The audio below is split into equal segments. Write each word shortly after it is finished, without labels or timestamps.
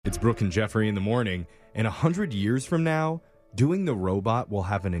It's Brooke and Jeffrey in the morning, and 100 years from now, doing the robot will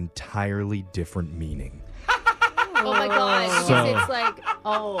have an entirely different meaning. Oh my gosh. So- It's like,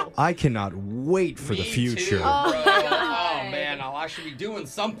 I cannot wait for the future. Too, Oh, bro. my God. Oh, man, I'll actually be doing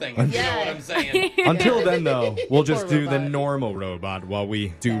something. You know what I'm saying? Until then, though, we'll just Poor do the robot. normal robot while we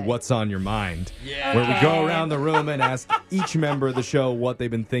do What's on Your Mind. Yeah. Where we go around the room and ask each member of the show what they've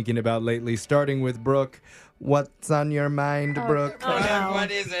been thinking about lately, starting with Brooke. What's on your mind, Brooke? What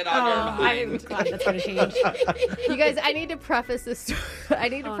is it on your I'm mind? glad that's going to change. You guys, I need to preface this.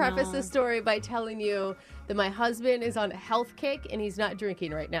 This story by telling you that my husband is on a health kick and he's not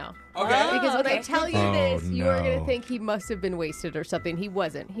drinking right now. Okay. Because when I okay. tell you Oh, this, you are going no. to think he must have been wasted or something. He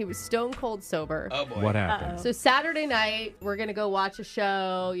wasn't. He was stone cold sober. Oh, boy. What happened? So Saturday night, we're going to go watch a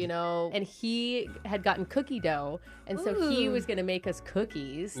show, and he had gotten cookie dough. And so he was going to make us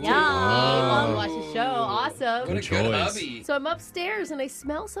cookies to eat while we watch the show. Awesome. What a Good good choice. hubby. So I'm upstairs and I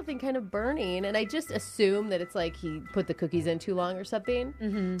smell something kind of burning, and I just assume that it's like he put the cookies in too long or something.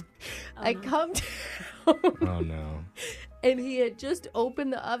 Mm-hmm. I come down Oh, no. and he had just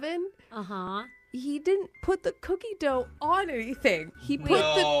opened the oven. Uh-huh. He didn't put the cookie dough on anything. He put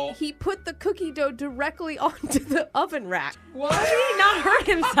No. the cookie dough directly onto the oven rack. What? He did not hurt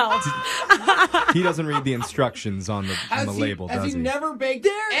himself. He doesn't read the instructions on the label, has does he he? never baked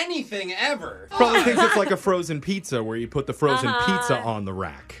anything ever? Probably thinks it's like a frozen pizza where you put the frozen pizza on the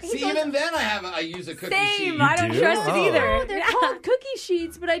rack. See, even then I use a cookie sheet. Same. I don't do? trust it Oh. either. Oh, they're called cookie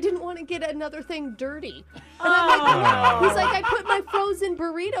sheets, but I didn't want to get another thing dirty. And I'm like, he's like, I put my frozen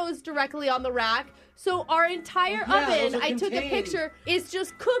burritos directly on the rack. So our entire Yeah, those oven, are I took a contained. picture, is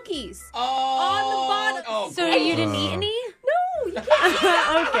just cookies. Oh, On the bottom. Oh, So God. you didn't eat any? No, you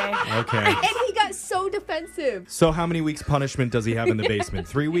can't. Okay. Okay. And he got so defensive. So how many weeks punishment does he have in the basement?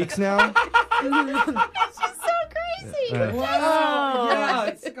 3 weeks now? It's just so crazy. Wow. Yeah,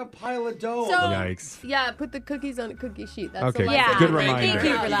 it's like a pile of dough. So, Yikes. yeah, put the cookies on a cookie sheet. That's Okay, the Yeah. lesson. good Thank reminder. Thank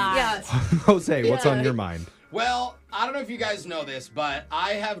you for that. Yeah. Jose, what's Yeah. on your mind? Well, I don't know if you guys know this, but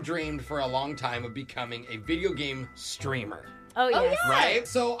I have dreamed for a long time of becoming a video game streamer. Oh, yes. yeah. Right?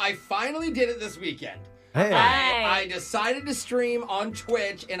 So I finally did it this weekend. Hey. Hey. I decided to stream on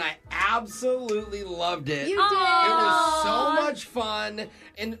Twitch, and I absolutely loved it. You It did. was so much fun,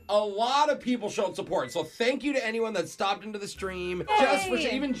 and a lot of people showed support. So thank you to anyone that stopped into the stream. Just for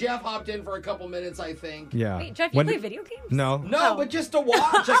even Jeff hopped in for a couple minutes, I think. Yeah. Wait, Jeff, you When- play video games? No. No, Oh. but just to watch.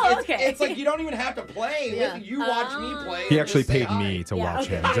 Like, Oh, it's, okay. it's like you don't even have to play. Yeah. You watch me play. He and actually just say paid hi. me to Yeah, watch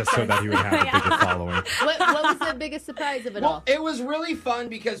okay. him, just so that he would have a Yeah. bigger following. What was the biggest surprise of it Well, all? it was really fun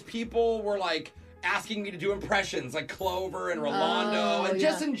because people were like asking me to do impressions like Clover and Rolando, and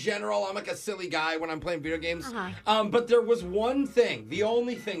just yeah. in general, I'm like a silly guy when I'm playing video games. Uh-huh. But there was one thing, the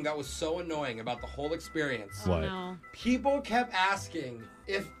only thing that was so annoying about the whole experience. What? No. People kept asking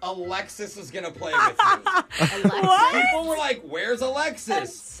if Alexis was gonna play with me. What? People were like, "Where's Alexis?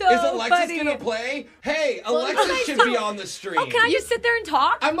 That's so Is Alexis funny. gonna play? Hey, Alexis should be on the stream." Oh, can I just sit there and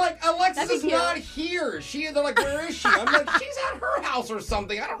talk? I'm like, Alexis That'd is be cute. not here. They're like, where is she? I'm like, she's at her house or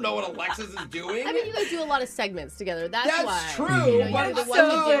something. I don't know what Alexis is doing. I mean, you guys do a lot of segments together. That's That's why. true, You're but the one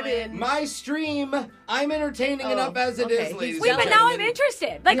so to get in. my stream, I'm entertaining Oh, enough as it okay. is, ladies He's Wait, and but now I'm gentlemen.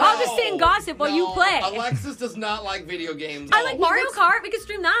 interested. Like, I'll just sit and gossip while you No, play. Alexis does not like video games. I like Mario Kart. We can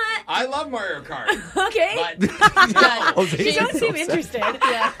stream that. I love Mario Kart. Okay. But no. Jose You is don't so seem sad. interested.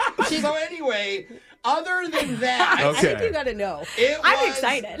 Yeah. So anyway, other than that, I think Okay. you gotta know. it I'm was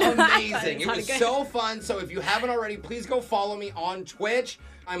excited. amazing. It Sounded was good. so fun. So if you haven't already, please go follow me on Twitch.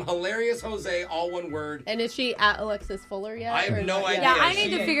 I'm Hilarious Jose, all one word. And is she at Alexis Fuller yet? I have or no not idea. yet? Yeah, I need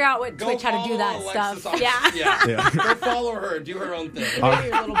to figure out what Go Twitch, how to do that follow Alexis stuff. on- Yeah. yeah. Yeah. Go follow her. Do her own thing. Maybe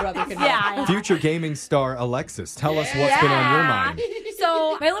your little brother can help. Yeah. Future gaming star Alexis, tell us what's been on your mind.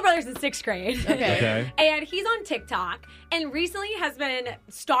 So my little brother's in 6th grade. Okay. And he's on TikTok and recently has been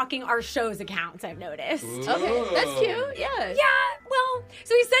stalking our show's accounts, I've noticed. Okay, that's cute. Yeah. Yeah, well,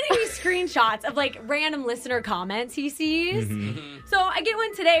 so he's sending me screenshots of like random listener comments he sees. So I get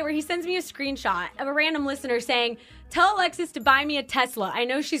one today where he sends me a screenshot of a random listener saying, "Tell Alexis to buy me a Tesla. I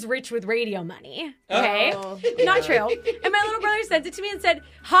know she's rich with radio money." Okay? Oh, Not true. And my little brother sent it to me and said,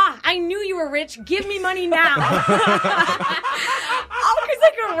 "Ha, I knew you were rich. Give me money now." Oh, because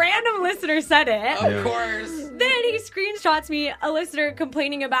like a random listener said it. Of course. Then he screenshots me a listener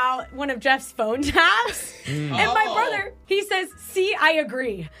complaining about one of Jeff's phone taps. And my Oh. brother, he says, "See, I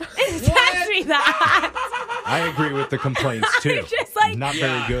agree." And sends me that. I agree with the complaints too. Just like- Not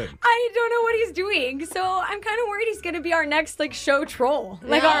Yeah. very good. I don't know what he's doing. So I'm kind of worried he's going to be our next like show troll.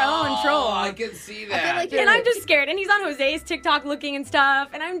 Like our own troll. Oh, I can see that. like And I'm just scared. And he's on Jose's TikTok looking and stuff.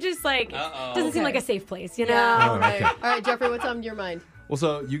 And I'm just like, Uh-oh. doesn't seem Okay. like a safe place, you know? Yeah. Oh, All right. okay. All right, Jeffrey, what's on your mind? Well,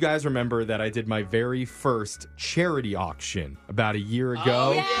 so you guys remember that I did my very first charity auction about a year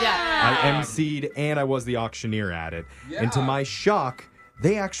ago. Yeah. I emceed and I was the auctioneer at it. Yeah. And to my shock,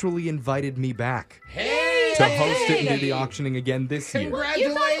 they actually invited me back Hey! to host it and do the auctioning again this year. You thought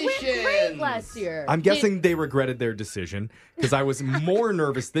it went great Congratulations. last year. I'm guessing they regretted their decision because I was more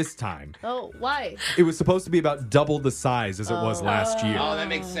nervous this time. Oh, why? It was supposed to be about double the size as it was last year. Oh, that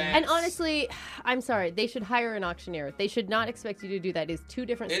makes sense. And honestly, I'm sorry. They should hire an auctioneer. They should not expect you to do that. It's two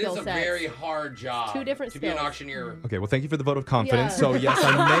different it skill is a sets. very hard job. Two different to be an skills. auctioneer. Okay, well, thank you for the vote of confidence. Yeah. So, yes,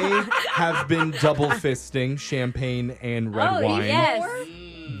 I may have been double fisting champagne and red wine yes.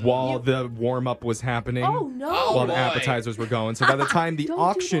 while the warm up was happening. Oh, no. Oh, While the boy. appetizers were going. So by the time the Don't do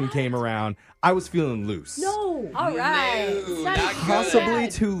auction that. came around, I was feeling loose. No. All right. No, That not is good. Possibly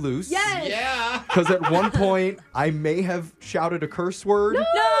Bad. too loose. Yes. Yeah. Because at one point, I may have shouted a curse word No.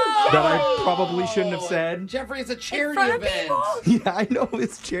 that I probably shouldn't have said. Jeffrey, it's a charity front of event. people? Yeah, I know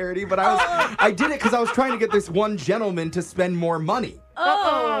it's charity, but I did it because I was trying to get this one gentleman to spend more money.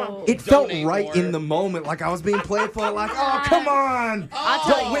 Oh. It felt Donate right more. in the moment, like I was being playful, like, oh, come on. Oh.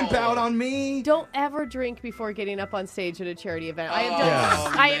 Don't wimp out on me. Don't ever drink before getting up on stage at a charity event. I have done.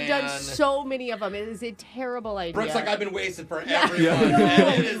 Yeah. I have done man. so many of them. It is a terrible idea. Brooke's like, I've been wasted for everyone. Yeah.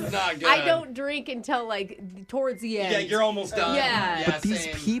 And it is not good. I don't drink until like towards the end. Yeah, you're almost done. Yeah. But these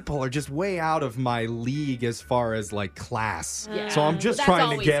same. people are just way out of my league as far as like class. Yeah. So I'm just That's trying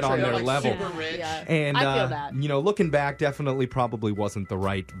to always get on true. their They're, like, level. super rich. Yeah. And, I feel that. you know, looking back, definitely probably wasn't the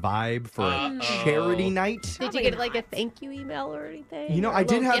right vibe for a charity night. Did you get like a thank you email or anything? You know, Or a I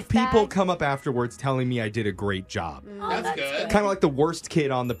did little have gift people bag? come up afterwards telling me I did a great job. That's good. Kind of like the worst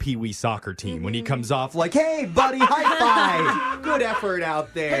kid on the Pee Wee soccer team when he comes off like, hey, buddy, high five. Good effort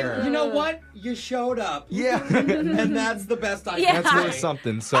out there. You know what? You showed up. Yeah. And that's the best I Yeah. can That's say. worth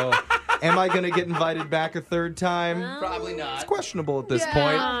something. So, am I going to get invited back a third time? Probably not. It's questionable at this Yeah.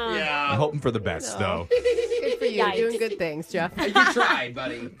 point. I'm Yeah. hoping for the best, though. Good for you. Yikes. Doing good things, Jeff. You tried,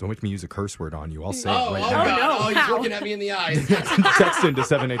 buddy. Don't make me use a curse word on you. I'll say Oh, it right oh, now. God. no. Oh, he's Wow. looking at me in the eyes. Text into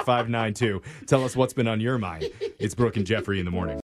 78592. Tell us what's been on your mind. It's Brooke and Jeffrey in the morning.